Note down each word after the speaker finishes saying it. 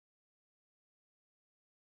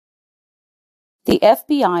The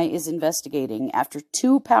FBI is investigating after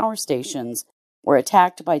 2 power stations were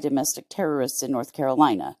attacked by domestic terrorists in North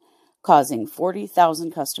Carolina, causing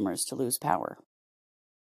 40,000 customers to lose power.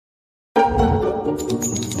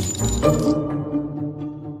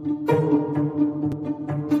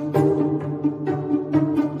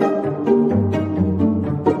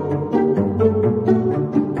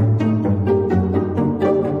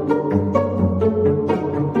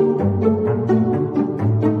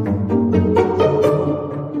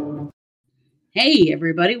 Hey,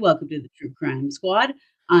 everybody. Welcome to the True Crime Squad.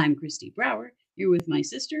 I'm Christy Brower, here with my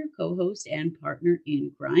sister, co-host, and partner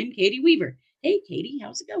in crime, Katie Weaver. Hey, Katie,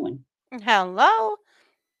 how's it going? Hello,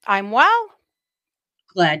 I'm well.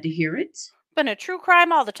 Glad to hear it. Been a true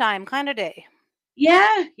crime all the time kind of day.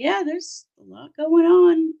 Yeah, there's a lot going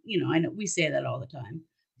on. I know we say that all the time.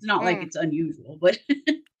 It's not like Mm. it's unusual, but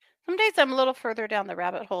Some days I'm a little further down the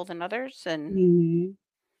rabbit hole than others, and Mhm.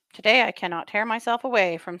 today I cannot tear myself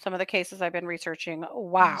away from some of the cases I've been researching.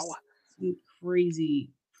 Wow. There's some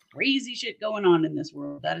crazy, crazy shit going on in this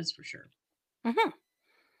world. That is for sure. hmm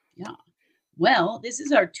Yeah. Well, this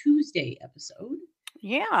is our Tuesday episode.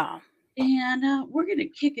 Yeah. And we're going to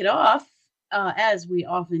kick it off, as we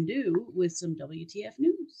often do, with some WTF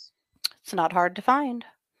news. It's not hard to find.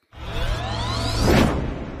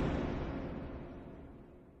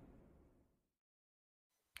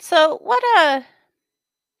 So, what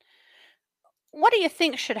do you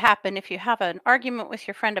think should happen if you have an argument with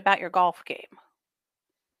your friend about your golf game?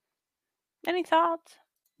 Any thoughts?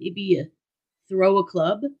 Maybe you throw a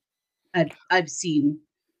club. I've seen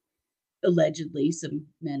allegedly some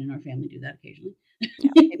men in our family do that occasionally.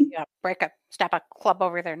 Yeah, maybe step a club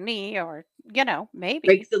over their knee, or maybe,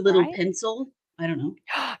 Break the little right? pencil. I don't know.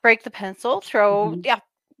 Break the pencil, Mhm.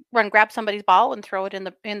 run grab somebody's ball and throw it in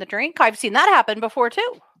the drink. I've seen that happen before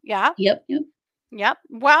too. Yeah. Yep. Yep.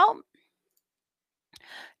 Well,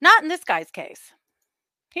 not in this guy's case.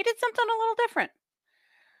 He did something a little different.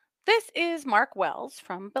 This is Mark Wells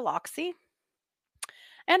from Biloxi.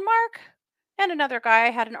 And Mark and another guy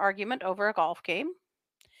had an argument over a golf game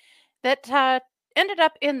that ended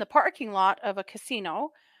up in the parking lot of a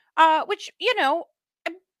casino, which,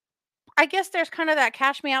 I guess there's kind of that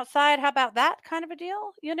cash me outside. How about that kind of a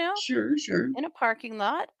deal, Sure. in a parking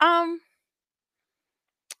lot.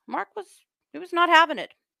 Mark he was not having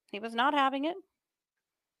it. He was not having it.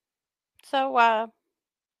 So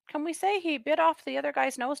can we say he bit off the other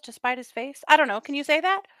guy's nose to spite his face? I don't know. Can you say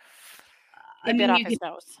that? He I bit mean, off you his can.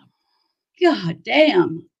 nose. God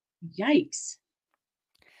damn. Yikes.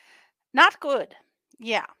 Not good.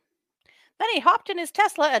 Yeah. Then he hopped in his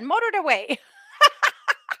Tesla and motored away.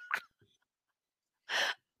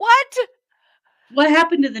 What? What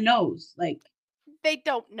happened to the nose? Like, They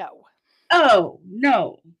don't know. oh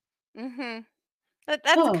no. Mhm. That's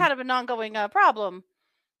Oh, kind of an ongoing problem.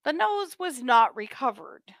 The nose was not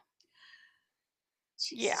recovered.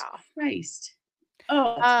 Jesus Yeah. Christ.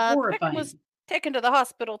 Oh, that's The victim was horrifying. taken to the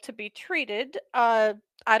hospital to be treated.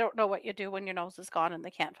 I don't know what you do when your nose is gone and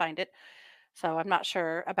they can't find it. So I'm not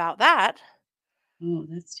sure about that. Oh,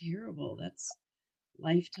 that's terrible. That's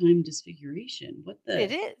lifetime disfiguration. What It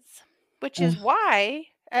the? is, which is Ugh, why,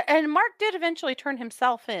 and Mark did eventually turn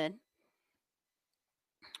himself in,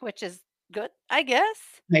 which is good, I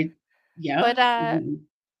guess. I, yeah. But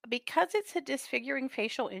because it's a disfiguring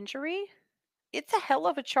facial injury, it's a hell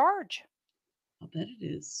of a charge. I'll bet it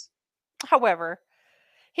is. However,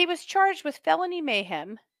 he was charged with felony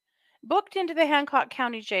mayhem, booked into the Hancock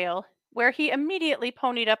County Jail, where he immediately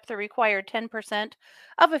ponied up the required 10%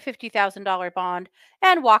 of a $50,000 bond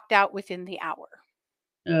and walked out within the hour.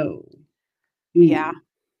 Oh, Yeah, mm.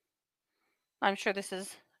 I'm sure this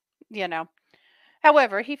is, you know.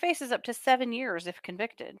 However, he faces up to 7 years if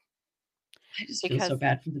convicted. I just feel so Because,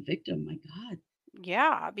 bad for the victim. My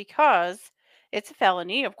God. because it's a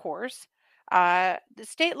felony, of course. The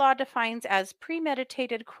state law defines as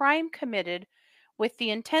premeditated crime committed with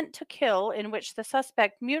the intent to kill, in which the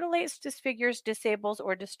suspect mutilates, disfigures, disables,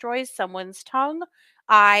 or destroys someone's tongue,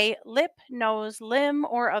 eye, lip, nose, limb,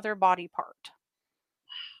 or other body part.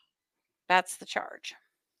 That's the charge.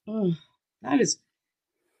 Oh, that is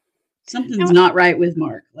something's Now, not right with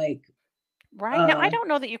Mark. Like, right now, I uh, don't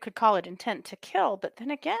know that you could call it intent to kill, but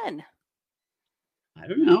then again, I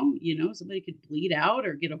don't know. Somebody could bleed out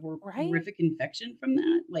or get a right? horrific infection from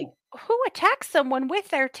that. Like, Who attacks someone with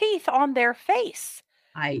their teeth on their face?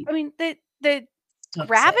 I I mean, the tough to say.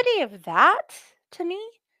 gravity of that to me.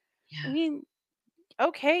 I Yeah, mean,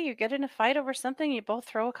 okay, you get in a fight over something, you both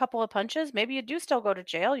throw a couple of punches, maybe you do still go to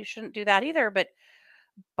jail. You shouldn't do that either, but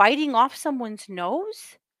biting off someone's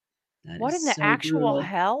nose? that What is in the so actual brutal.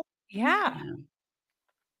 hell? Yeah. Yeah.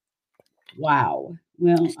 Wow.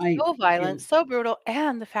 Well, So yeah, violent, so brutal,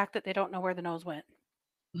 and the fact that they don't know where the nose went.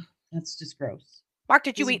 that's just gross. Mark,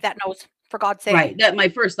 did you This eat that nose? For God's sake. right. That my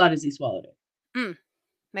first thought is he swallowed it. Mm,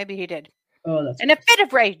 maybe he did. Oh, that's In a gross. fit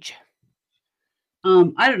of rage.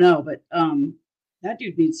 I don't know, but that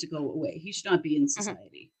dude needs to go away. He should not be in Mhm,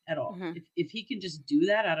 society at all. mhm, If he can just do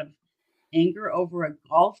that out of anger over a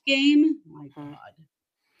golf game, my mhm. God.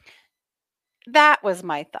 That was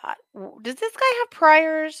my thought. Does this guy have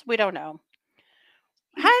priors? We don't know.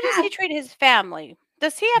 He How does had he treat his family?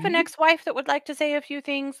 Does he have an right, ex-wife that would like to say a few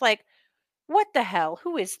things like, "What the hell?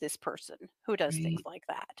 Who is this person who does things right. like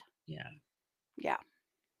that?" Yeah. Yeah.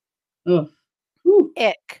 Ugh. Whew.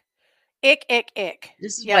 Ick. Ick, ick, ick.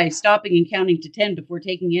 This is Yep. why stopping and counting to 10 before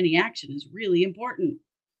taking any action is really important.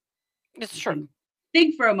 It's You true. can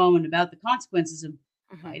think for a moment about the consequences of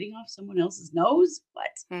Mhm, biting off someone else's nose.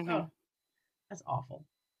 What? mhm. Oh, that's awful.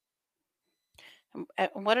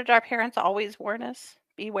 What did our parents always warn us?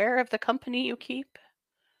 Beware of the company you keep.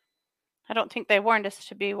 I don't think they warned us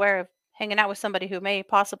to beware of hanging out with somebody who may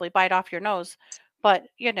possibly bite off your nose. But,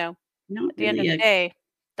 Not at the end of really the a day,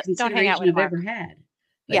 don't hang out consideration with I've Mark. ever had.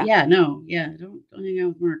 But Yeah, yeah, no, yeah, don't hang out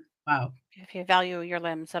with Mark. Wow. if you value your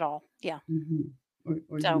limbs at all. Yeah. Or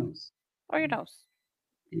your So, nose. or your Mm, nose.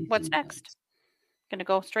 anything What's with next? legs. Gonna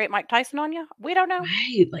go straight Mike Tyson on you? We don't know.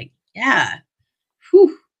 Right. Like, yeah.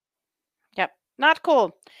 Whew. Yep. Not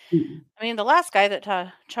cool. Mm-mm. I mean, the last guy that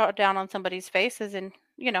chowed down on somebody's face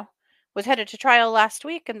was headed to trial last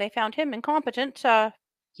week and they found him incompetent, probably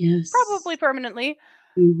Yes. permanently.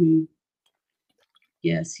 hmm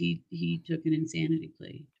Yes, he took an insanity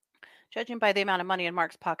plea. Judging by the amount of money in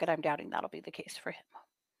Mark's pocket, I'm doubting that'll be the case for him.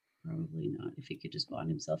 Probably not. If he could just bond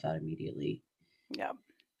himself out immediately. Yep.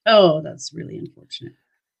 Oh, that's really unfortunate.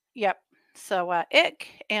 Yep. So,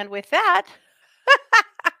 ick. And with that,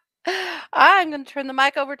 I'm going to turn the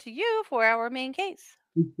mic over to you for our main case.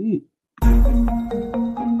 Mhm.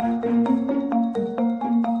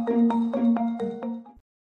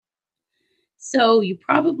 So you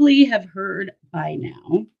probably have heard by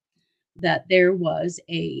now that there was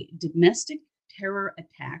a domestic terror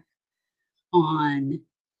attack on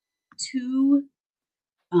two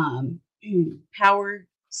power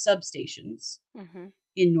substations Hmm.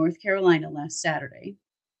 in North Carolina last Saturday.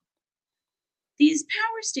 These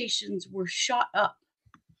power stations were shot up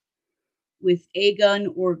with a gun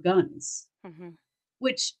or guns, Hmm.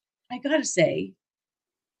 which I gotta say,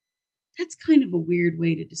 that's kind of a weird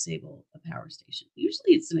way to disable a power station.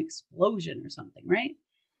 Usually it's an explosion or something, right?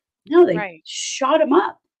 No, they Right. shot them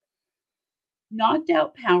up, knocked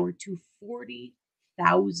out power to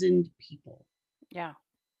 40,000 people. Yeah.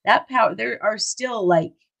 That power, there are still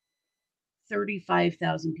like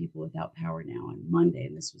 35,000 people without power now on Monday,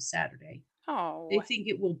 and this was Saturday. They Oh. think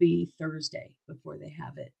it will be Thursday before they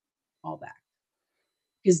have it all back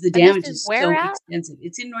because the And this damage is is where so at? extensive.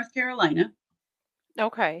 It's in North Carolina.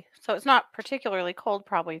 Okay. So it's not particularly cold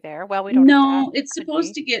probably there. Well, we don't know that. No, It it's could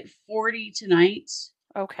supposed be. to get 40 tonight,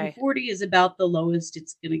 and Okay. 40 is about the lowest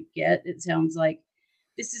it's going to get, it sounds like.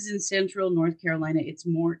 This is in central North Carolina. It's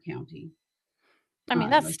Moore County. I mean,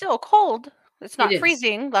 that's North, still cold. It's it not is.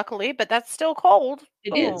 freezing, luckily, but that's still cold.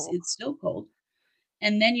 It is. Oh, It's still cold.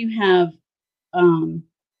 And then you have um,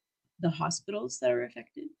 the hospitals that are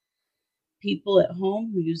affected, people at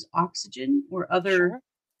home who use oxygen or other,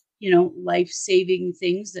 sure. life-saving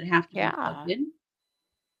things that have to be plugged Yeah. in.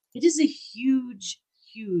 It is a huge,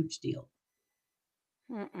 huge deal.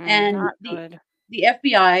 Mm-mm, And not the good. the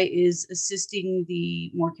FBI is assisting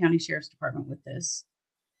the Moore County Sheriff's Department with this.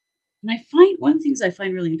 And I find one of the things I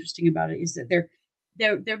find really interesting about it is that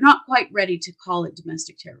they're not quite ready to call it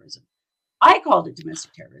domestic terrorism. I called it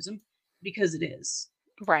domestic terrorism because it is.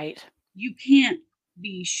 Right. You can't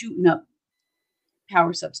be shooting up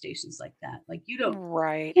power substations like that. Like you can't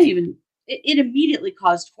Right. even. It immediately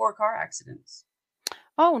caused 4 car accidents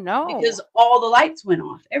Oh, no. because all the lights went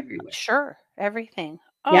off everywhere. Sure. Everything.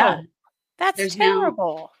 Yeah, Oh, that's there's now.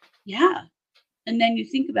 terrible. Yeah, and then you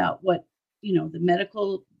think about what the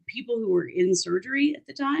medical people who were in surgery at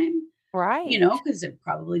the time. Right. Because there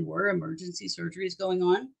probably were emergency surgeries going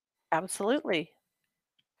on. Absolutely.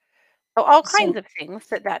 So all kinds So of things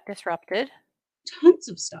that disrupted. tons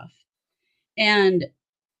of stuff, and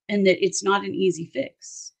that it's not an easy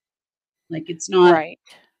fix. Like it's not Right.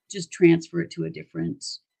 just transfer it to a different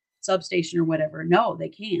substation or whatever. No, they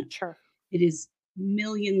can't. Sure. It is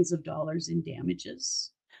millions of dollars in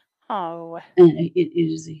damages, Oh, and it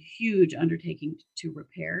is a huge undertaking to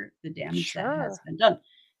repair the damage that has sure. been done.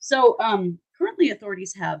 So, currently,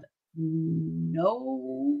 authorities have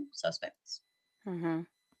no suspects. Hmm.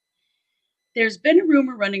 There's been a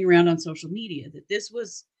rumor running around on social media that this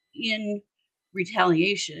was in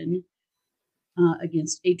retaliation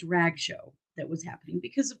against a drag show that was happening.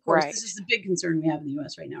 Because, of course, this is the big concern we have in the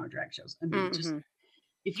U.S. right now are drag shows. I mean, just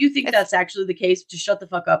if you think that's actually the case, just shut the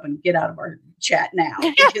fuck up and get out of our chat now.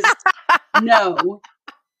 Because no.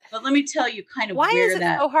 But let me tell you kind of Why where is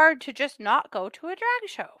it so hard to just not go to a drag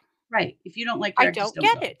show? Right. If you don't like I drag, just don't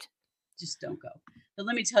don't get go. it. Just don't go. But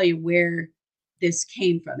let me tell you where this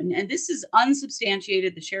came from. And this is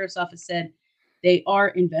unsubstantiated. The sheriff's office said they are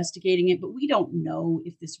investigating it, but we don't know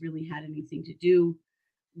if this really had anything to do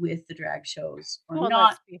with the drag shows or Well,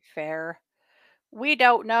 not. let's be fair. We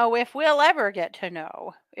don't know if we'll ever get to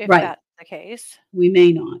know if Right. that's the case. We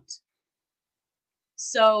may not.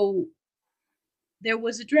 So there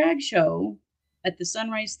was a drag show at the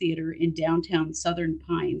Sunrise Theater in downtown Southern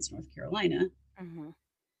Pines, North Carolina. Mm-hmm.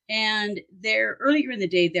 And there, earlier in the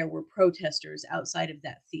day, there were protesters outside of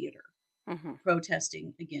that theater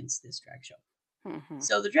protesting against this drag show.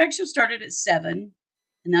 So the drag show started at 7,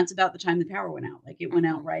 and that's about the time the power went out. Like it went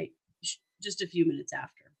out right just a few minutes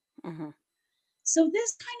after. So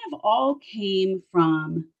this kind of all came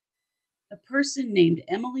from a person named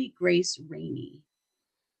Emily Grace Rainey,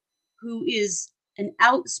 who is an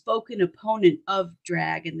outspoken opponent of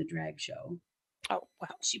drag and the drag show. Oh, wow.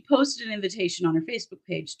 She posted an invitation on her Facebook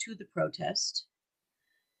page to the protest.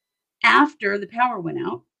 After the power went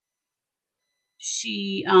out,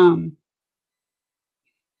 she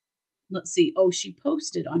she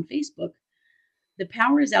posted on Facebook, "The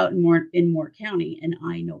power is out in Moore County, and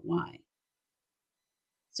I know why."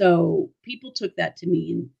 So people took that to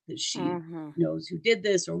mean that she knows who did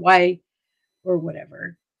this or why or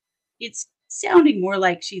whatever. It's sounding more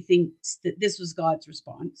like she thinks that this was God's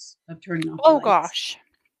response of turning off the lights. Gosh.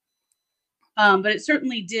 But it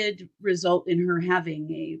certainly did result in her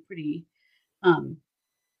having a pretty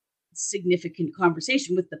significant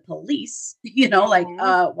conversation with the police, like,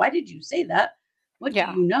 why did you say that? What do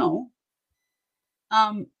you know?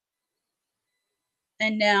 And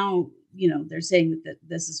now, they're saying that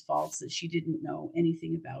this is false, that she didn't know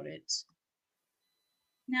anything about it.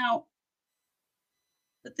 Now,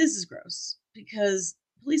 but this is gross because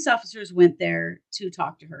police officers went there to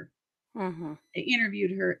talk to her. They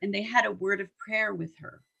interviewed her and they had a word of prayer with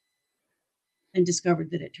her and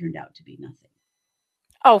discovered that it turned out to be nothing.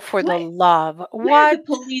 Oh, for the love. Why are the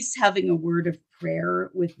police having a word of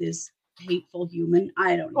prayer with this hateful human?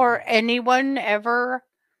 I don't know. Or anyone ever.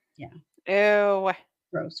 Yeah. Ew.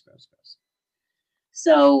 Gross.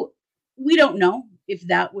 So we don't know if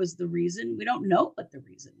that was the reason. We don't know what the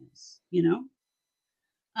reason is, We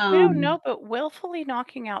don't know, but willfully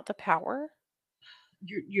knocking out the power.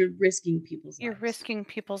 You're risking people's lives. You're risking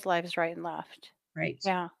people's lives right and left. Right.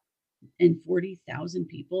 Yeah. And 40,000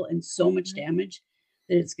 people and so much damage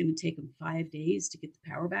that it's going to take them 5 days to get the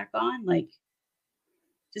power back on. Like,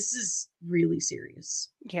 this is really serious.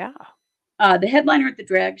 Yeah. The headliner at the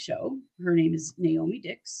drag show, her name is Naomi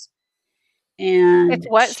Dix. And it's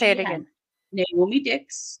what? Say it again. Naomi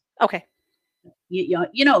Dix. Okay.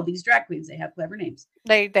 These drag queens, they have clever names.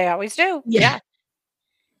 They always do. Yeah.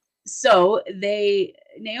 So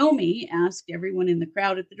Naomi asked everyone in the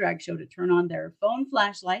crowd at the drag show to turn on their phone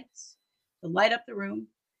flashlights to light up the room.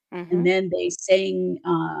 And then they sang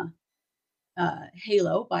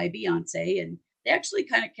Halo by Beyonce. And they actually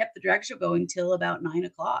kind of kept the drag show going till about 9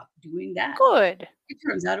 o'clock doing that. Good. It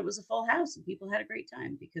turns out it was a full house and people had a great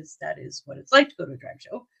time because that is what it's like to go to a drag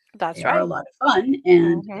show. That's they right. They are a lot of fun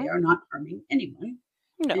and they are not harming anyone.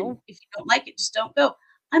 No. And if you don't like it, just don't go.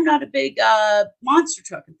 I'm not a big monster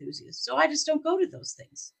truck enthusiast, so I just don't go to those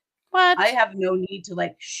things. What? I have no need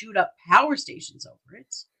to shoot up power stations over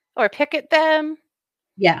it. Or picket them.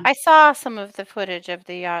 Yeah. I saw some of the footage of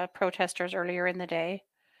the protesters earlier in the day.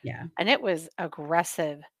 Yeah. And it was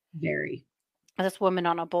aggressive. Very. This woman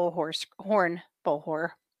on a horn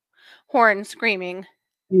screaming,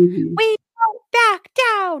 "We won't back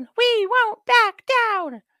down! We won't back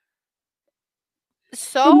down!"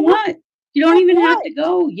 So from what? You don't even have to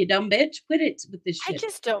go, you dumb bitch. Quit it with this shit. I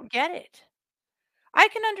just don't get it. I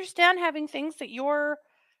can understand having things that your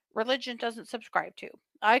religion doesn't subscribe to.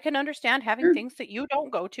 I can understand having things that you don't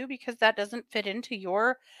go to because that doesn't fit into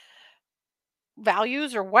your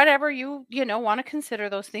values or whatever you want to consider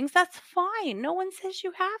those things. That's fine. No one says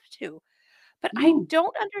you have to. But I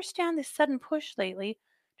don't understand this sudden push lately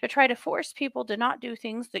to try to force people to not do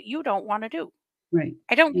things that you don't want to do. Right.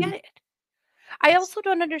 I don't get it. I also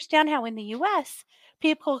don't understand how in the U.S.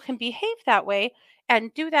 people can behave that way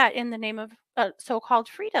and do that in the name of so-called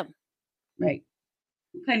freedom. Right.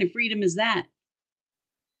 What kind of freedom is that?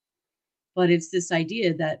 But it's this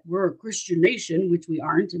idea that we're a Christian nation, which we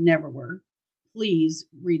aren't and never were. Please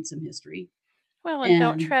read some history. Well, and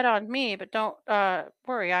don't And tread on me, but don't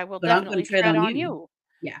worry, I will but I'm going definitely to tread tread on on you. you.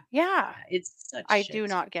 Yeah, Yeah, yeah, it's such I shit. do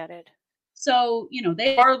not get it. So,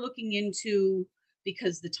 they are looking into,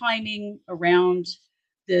 because the timing around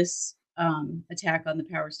this attack on the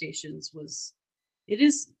power stations it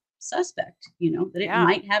is suspect, that it Yeah,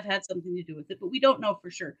 might have had something to do with it, but we don't know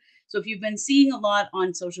for sure. So if you've been seeing a lot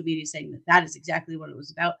on social media saying that that is exactly what it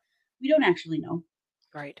was about, we don't actually know.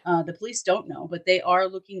 right. The police don't know, but they are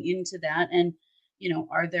looking into that. And,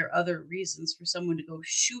 are there other reasons for someone to go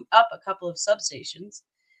shoot up a couple of substations?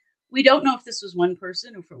 We don't know if this was one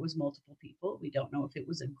person or if it was multiple people. We don't know if it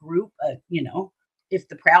was a group, if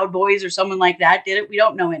the Proud Boys or someone like that did it. We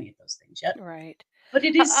don't know any of those things yet, Right. but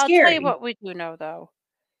it is I'll tell you scary. what we do know though.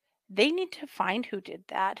 They need to find who did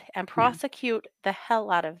that and Yeah. prosecute the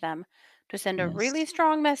hell out of them to send a really Yes.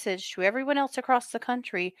 strong message to everyone else across the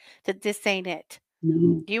country that this ain't it.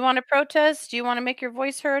 No. Do you want to protest? Do you want to make your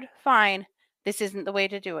voice heard? Fine. This isn't the way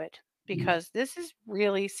to do it No. because this is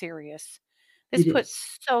really serious. This It is.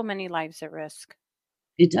 puts so many lives at risk.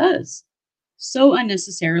 It does. So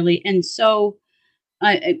unnecessarily, and so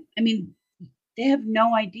I mean, they have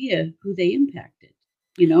no idea who they impacted,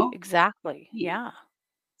 you know? Exactly. Y Yeah.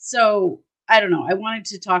 So, I don't know, I wanted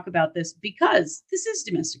to talk about this because this is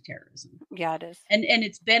domestic terrorism, Yeah, it is. and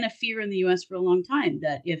it's been a fear in the US for a long time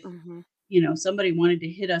that if, Mhm. somebody wanted to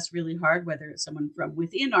hit us really hard, whether it's someone from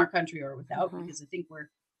within our country or without, Mhm. because I think we're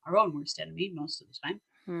our own worst enemy most of the time,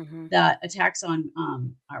 Mhm. that attacks on,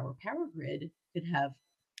 our power grid could have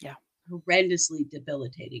Yeah. horrendously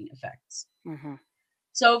debilitating effects. Mhm.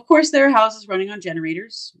 So, of course, there are houses running on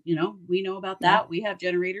generators. We know about Yeah. that. We have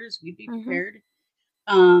generators. We'd be Mhm. prepared.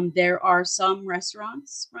 There are some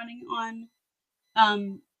restaurants running on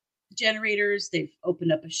um, generators. They've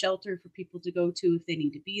opened up a shelter for people to go to if they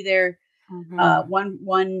need to be there. Mhm.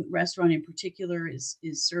 One restaurant in particular is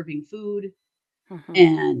serving food, Mhm.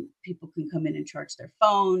 and people can come in and charge their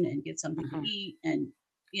phone and get something to Mhm. eat, and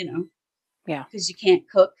you know Yeah. because you can't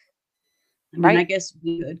cook. I mean, I Right. guess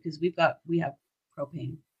we could because we have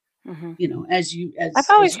propane. Mhm. As you I've as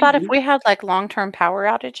always you thought if do, we had like long-term power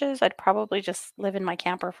outages, I'd probably just live in my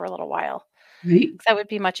camper for a little while. right? 'Cause that would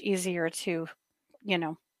be much easier to, you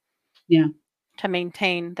know, Yeah. to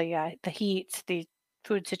maintain the heat, the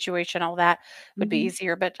food situation, all that would be Mhm.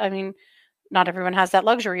 easier. But I mean, not everyone has that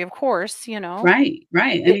luxury, of course, you know. Right,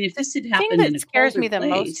 right. I The mean, if the this had thing happened in that a scares colder me the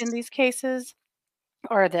most in place. these cases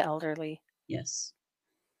are the elderly. Yes,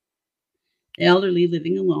 the elderly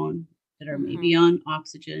living alone that are Mhm. maybe on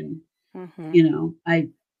oxygen, Mhm. you know,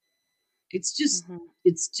 I it's just Mhm.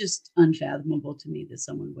 it's just unfathomable to me that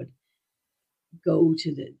someone would go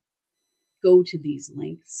to the go to these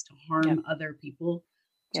lengths to Yep. harm other people,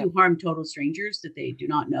 Yep. to harm total strangers that they do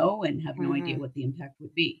not know and have no idea Mhm. what the impact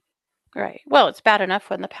would be. Right. Well, it's bad enough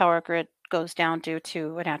when the power grid goes down due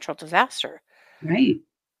to a natural disaster, Right.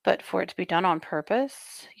 but for it to be done on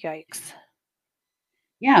purpose, Yeah. yikes.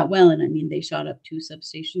 Yeah, well, and I mean, they shot up 2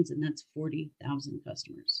 substations, and that's 40,000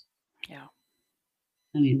 customers. Yeah.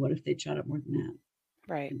 I mean, what if they shot up more than that?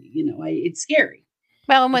 Right. It's scary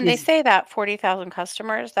Well, and when they because say that 40,000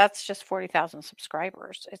 customers, that's just 40,000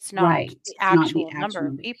 subscribers. It's not right, the it's not the actual actual number of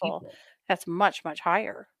number of people. people. That's much, much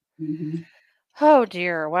higher. Mhm. Oh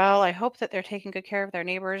dear. Well, I hope that they're taking good care of their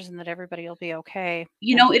neighbors and that everybody will be okay. And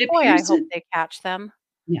It boy, I appears hope that they catch them.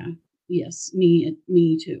 yeah, yes,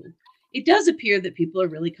 me too. It does appear that people are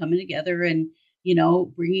really coming together and,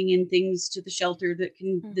 bringing in things to the shelter that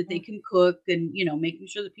they Mhm. can cook, and, making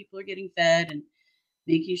sure that people are getting fed, and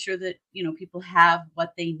making sure that, people have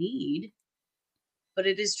what they need. But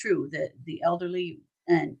it is true that the elderly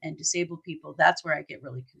and disabled people, that's where I get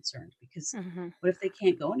really concerned, because Mhm. what if they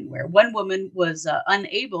can't go anywhere? One woman was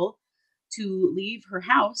unable to leave her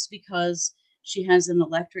house because she has an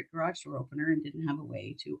electric garage door opener and didn't have a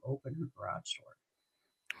way to open her garage door.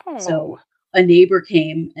 Oh. So a neighbor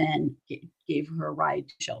came and gave her a ride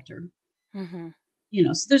to shelter. Mhm.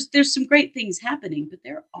 So there's some great things happening, but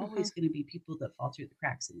there are Mhm. always going to be people that fall through the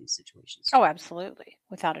cracks in these situations Oh, too. absolutely.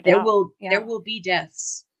 Without a There doubt. will there Yeah. will be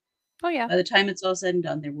deaths. Oh, yeah. By the time it's all said and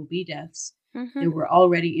done, there will be deaths. Mhm. There were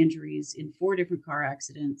already injuries in 4 different car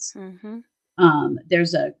accidents. Mhm.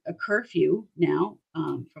 There's a curfew now,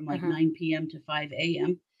 from like Mhm. 9 p.m. to 5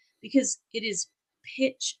 a.m. because it is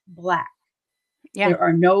pitch black. Yeah. There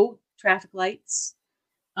are no traffic lights.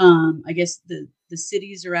 I guess the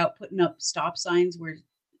cities are out putting up stop signs where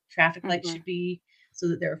traffic lights Mhm. should be, so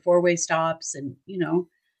that there are four-way stops, and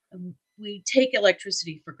we take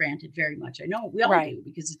electricity for granted very much. I know we all Right. do,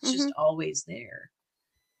 because it's just Mhm. always there.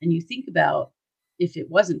 And you think about, if it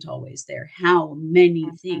wasn't always there, how many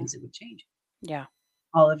Mhm. things it would change. Yeah.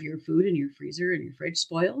 All of your food in your freezer and your fridge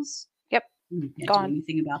spoils. Yep. and you can't do Gone.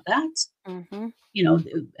 anything about that. Mm-hmm.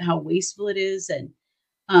 How wasteful it is. And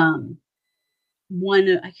um, I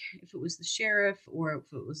can't, if it was the sheriff or if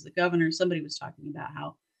it was the governor, somebody was talking about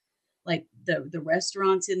how like the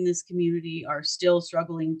restaurants in this community are still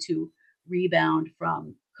struggling to rebound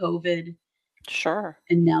from COVID, Sure.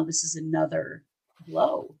 and now this is another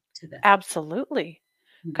blow to them. Absolutely.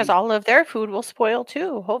 Because Right? all of their food will spoil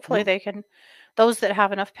too. Hopefully Yeah. they can, those that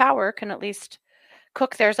have enough power can at least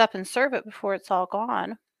cook theirs up and serve it before it's all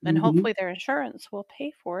gone. And Hmm. hopefully their insurance will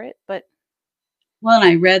pay for it. But Well, and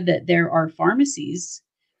I read that there are pharmacies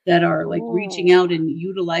that are like reaching oh, out and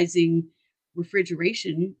utilizing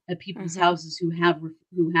refrigeration at people's mm-hmm. houses who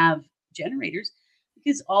have generators,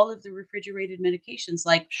 because all of the refrigerated medications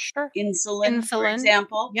like Sure. insulin, for Insulin.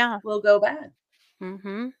 example, Yeah. will go bad.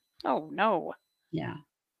 Mm-hmm. Oh no. Yeah.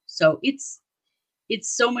 So it's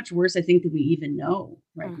so much worse, I think, than we even know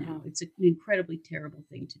right Mm-hmm. now. It's an incredibly terrible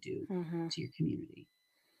thing to do Mm-hmm. to your community.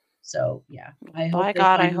 So yeah, I hope By they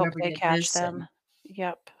God, I find hope whoever they did catch this, them. and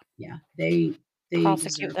Yep. yeah, they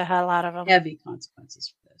Prosecute deserve the hell out of them. heavy consequences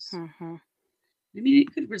for this. Mm-hmm. I mean,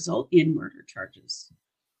 it could result in murder charges,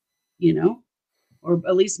 you know, or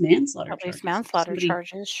at least manslaughter At least charges. If manslaughter somebody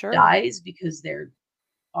charges. Sure. dies because their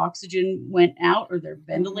oxygen went out or their Mm-hmm.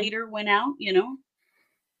 ventilator went out,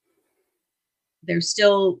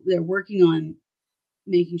 they're working on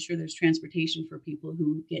making sure there's transportation for people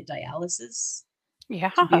who get dialysis to be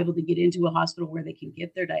Yeah. able to get into a hospital where they can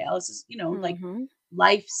get their dialysis, like Mm-hmm.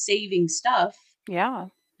 life-saving stuff Yeah.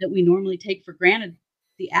 that we normally take for granted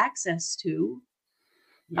the access to.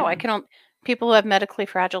 Oh, I Yeah. can. People who have medically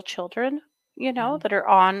fragile children, Yeah. that are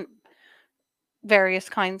on various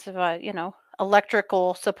kinds of,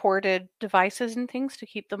 electrical supported devices and things to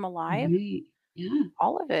keep them alive. Right. Yeah.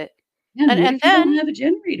 All of it. Yeah, and And what and if you don't then have a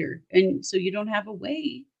generator? And so you don't have a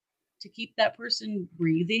way to keep that person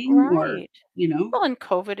breathing or, right. you know? Well, and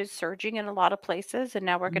COVID is surging in a lot of places, and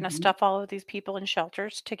now we're going to Mhm. stuff all of these people in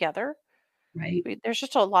shelters together. Right. There's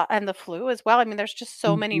just a lot, and the flu as well. I mean, there's just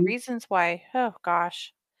so many Mhm. reasons why. Oh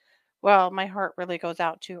gosh. Well, my heart really goes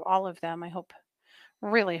out to all of them. I hope,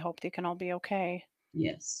 really hope they can all be okay.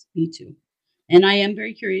 Yes, me too. And I am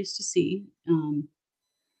very curious to see,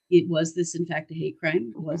 was this in fact a hate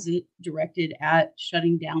crime? Mhm. Was it directed at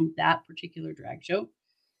shutting down that particular drag show?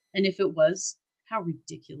 And if it was, how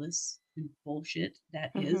ridiculous and bullshit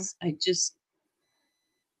that Mhm. is.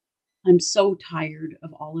 I'm so tired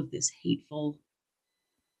of all of this hateful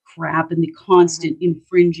crap and the Mhm. constant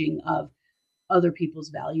infringing of other people's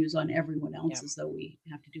values on everyone else Yeah. as though we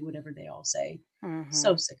have to do whatever they all say.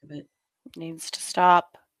 So Mhm. sick of it. Needs to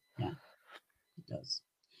stop. Yeah, it does.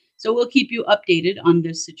 So we'll keep you updated on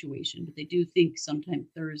this situation, but they do think sometime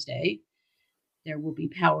Thursday there will be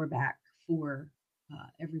power back for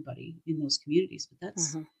everybody in those communities, but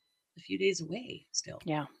that's Mhm. a few days away still.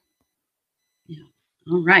 Yeah. Yeah.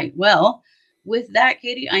 All right. Well, with that,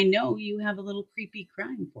 Katie, I know you have a little creepy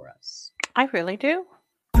crime for us. I really do.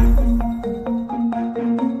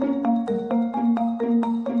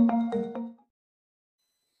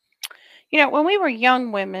 When we were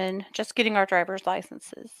young women just getting our driver's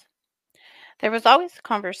licenses, there was always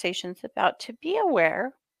conversations about to be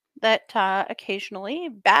aware that occasionally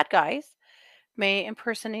bad guys may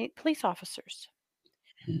impersonate police officers,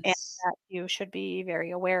 and Yes. that you should be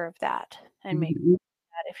very aware of that and make Mhm.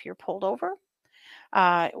 that if you're pulled over,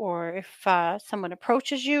 or if someone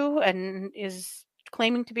approaches you and is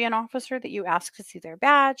claiming to be an officer, that you ask to see their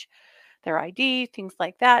badge, their ID, things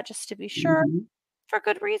like that, just to be sure, Mhm. for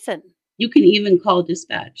good reason. You can even call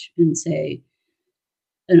dispatch and say,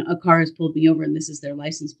 a car has pulled me over and this is their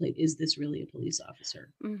license plate. Is this really a police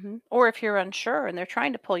officer? Or if you're unsure and they're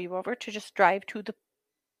trying to pull you over, to just drive to the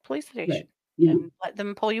police Right. station Yeah. and let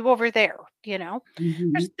them pull you over there. There's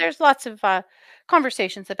Mhm. there's lots of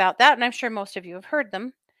conversations about that, and I'm sure most of you have heard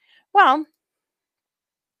them. Well,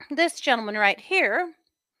 this gentleman right here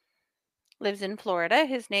lives in Florida.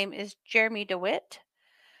 His name is Jeremy DeWitt,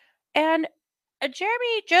 and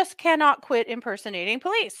Jeremy just cannot quit impersonating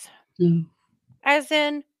police. Oh. As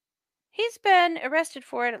in, he's been arrested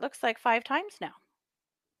for it. It looks like 5 times now.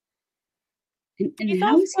 And He's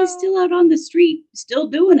how is he also still out on the street, still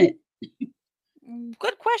doing it?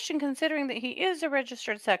 good question considering that he is a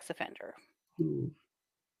registered sex offender. Ooh.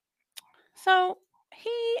 So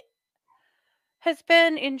he has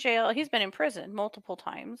been in jail. He's been in prison multiple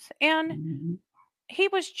times, and Mhm. he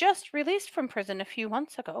was just released from prison a few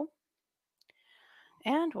months ago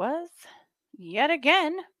and was yet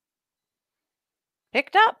again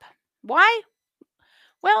picked up. Why?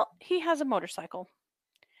 Well, he has a motorcycle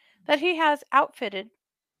that he has outfitted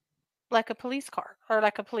like a police car or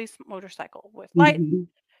like a police motorcycle with lights, Mhm.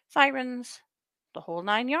 sirens, the whole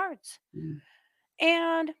 9 yards. Mm,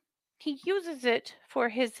 And he uses it for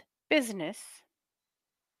his business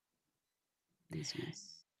business.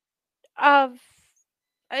 of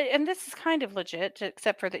and this is kind of legit,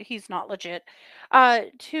 except for that he's not legit,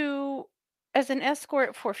 to as an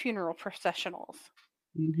escort for funeral processionals.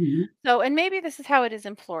 Hmm. So, and maybe this is how it is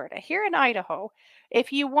in Florida. Here in Idaho,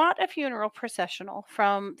 if you want a funeral processional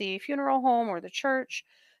from the funeral home or the church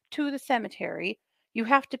to the cemetery, you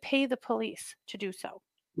have to pay the police to do so.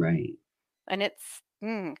 Right. And it's,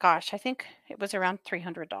 gosh, I think it was around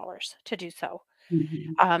 $300 to do so.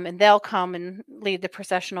 Hmm. And they'll come and lead the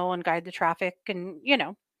processional and guide the traffic and,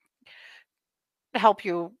 help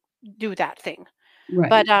you do that thing.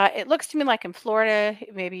 But Right. it looks to me like in Florida,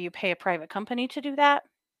 maybe you pay a private company to do that.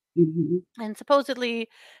 Hmm. And supposedly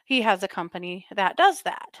he has a company that does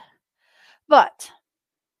that. But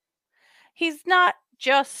he's not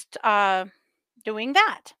just doing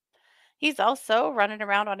that. He's also running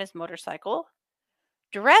around on his motorcycle,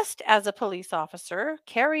 dressed as a police officer,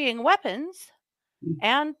 carrying weapons,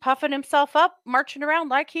 and puffing himself up, marching around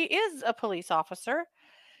like he is a police officer.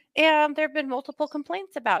 And there have been multiple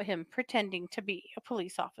complaints about him pretending to be a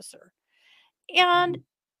police officer. And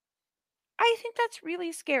I think that's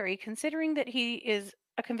really scary considering that he is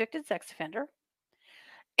a convicted sex offender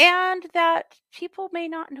and that people may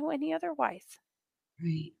not know any otherwise.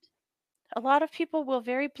 Right. A lot of people will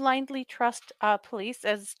very blindly trust police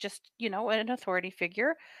as just, an authority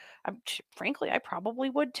figure. Frankly, I probably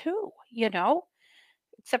would too,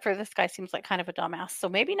 except for this guy seems like kind of a dumbass. So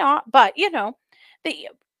maybe not. But, the,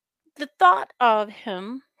 the thought of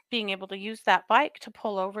him being able to use that bike to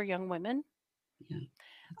pull over young women, Yeah.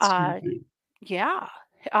 It's uh, terrifying. yeah,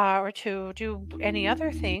 or to do any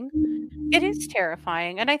other thing, it is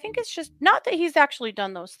terrifying. And I think it's just not that he's actually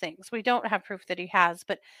done those things. We don't have proof that he has,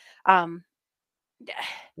 but um,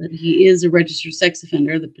 But he is a registered sex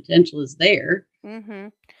offender. The potential is there. hmm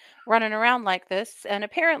running around like this. And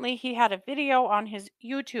apparently, he had a video on his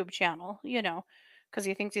YouTube channel, because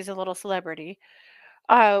he thinks he's a little celebrity,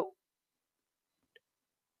 uh,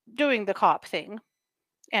 doing the cop thing.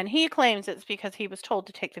 And he claims it's because he was told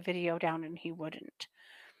to take the video down and he wouldn't.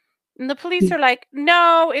 And the police are like,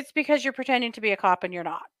 no, it's because you're pretending to be a cop and you're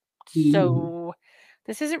not. Mhm. So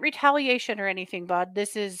this isn't retaliation or anything, bud.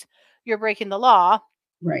 This is you're breaking the law.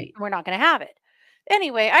 Right. We're not going to have it.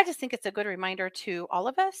 Anyway, I just think it's a good reminder to all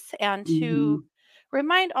of us and to Mhm.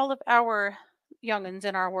 remind all of our youngins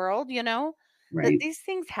in our world, that Right. these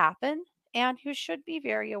things happen. And you should be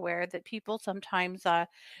very aware that people sometimes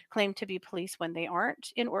claim to be police when they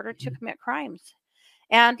aren't in order to Yeah. commit crimes.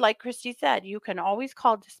 And like Christy said, you can always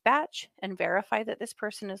call dispatch and verify that this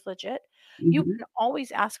person is legit. You Mhm. can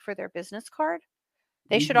always ask for their business card.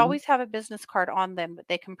 They should Mhm. always have a business card on them that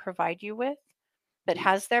they can provide you with that Yeah.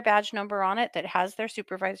 has their badge number on it, that has their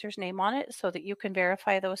supervisor's name on it, so that you can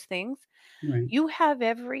verify those things. Right. You have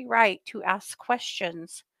every right to ask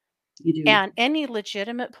questions, You do. and any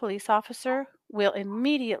legitimate police officer will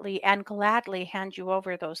immediately and gladly hand you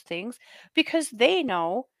over those things because they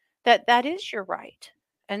know that that is your right.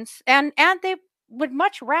 And they would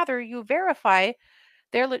much rather you verify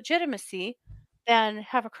their legitimacy than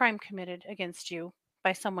have a crime committed against you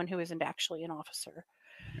by someone who isn't actually an officer.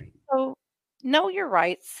 Right. So know your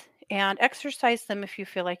rights and exercise them if you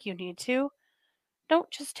feel like you need to. Don't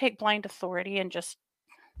just take blind authority and just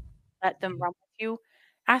let them Yeah. run with you.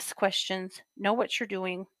 Ask questions, know what you're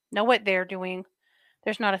doing, know what they're doing.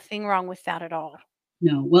 There's not a thing wrong with that at all.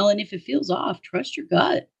 No. Well, and if it feels off, trust your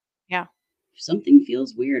gut. Yeah. If something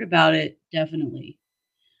feels weird about it, definitely.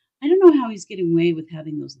 I don't know how he's getting away with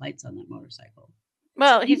having those lights on that motorcycle. What's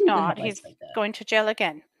Well, up he's people that have not. lights He's like that? going to jail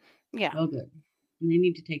again. Yeah. Oh, good. And they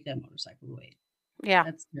need to take that motorcycle away. Yeah.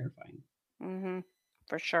 That's terrifying. Mhm.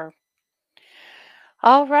 For sure.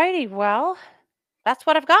 All righty. Well, that's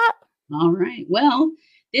what I've got. All right. Well,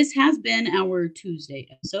 this has been our Tuesday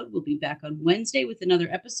episode. We'll be back on Wednesday with another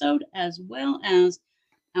episode, as well as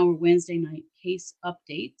our Wednesday night case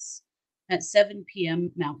updates at 7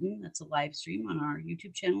 p.m. Mountain. That's a live stream on our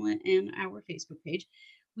YouTube channel and our Facebook page.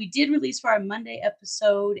 We did release for our Monday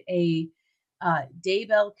episode a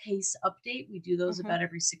Daybell case update. We do those Mhm. about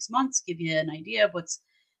every 6 months, give you an idea of what's,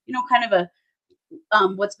 kind of a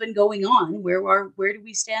what's been going on. Where do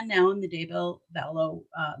we stand now in the Daybell Vallow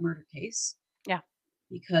murder case? Yeah.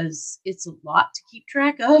 Because it's a lot to keep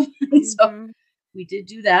track of. So Mhm. we did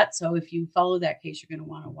do that. So if you follow that case, you're going to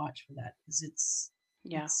want to watch for that because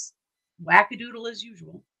Yeah. it's wackadoodle as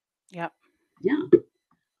usual. Yep. Yeah.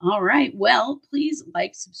 All right. Well, please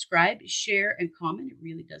like, subscribe, share, and comment. It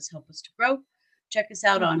really does help us to grow. Check us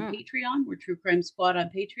out on Mhm. Patreon. We're True Crime Squad on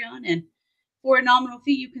Patreon, and For a nominal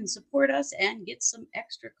fee, you can support us and get some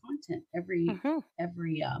extra content every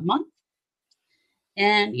month.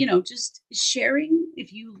 And, just sharing,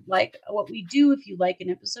 if you like what we do, if you like an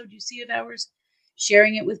episode you see of ours,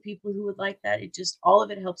 sharing it with people who would like that. All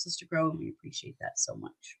of it helps us to grow, and we appreciate that so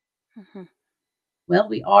much. Well,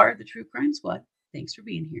 we are the True Crime Squad. Thanks for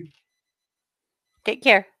being here. Take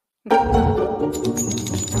care.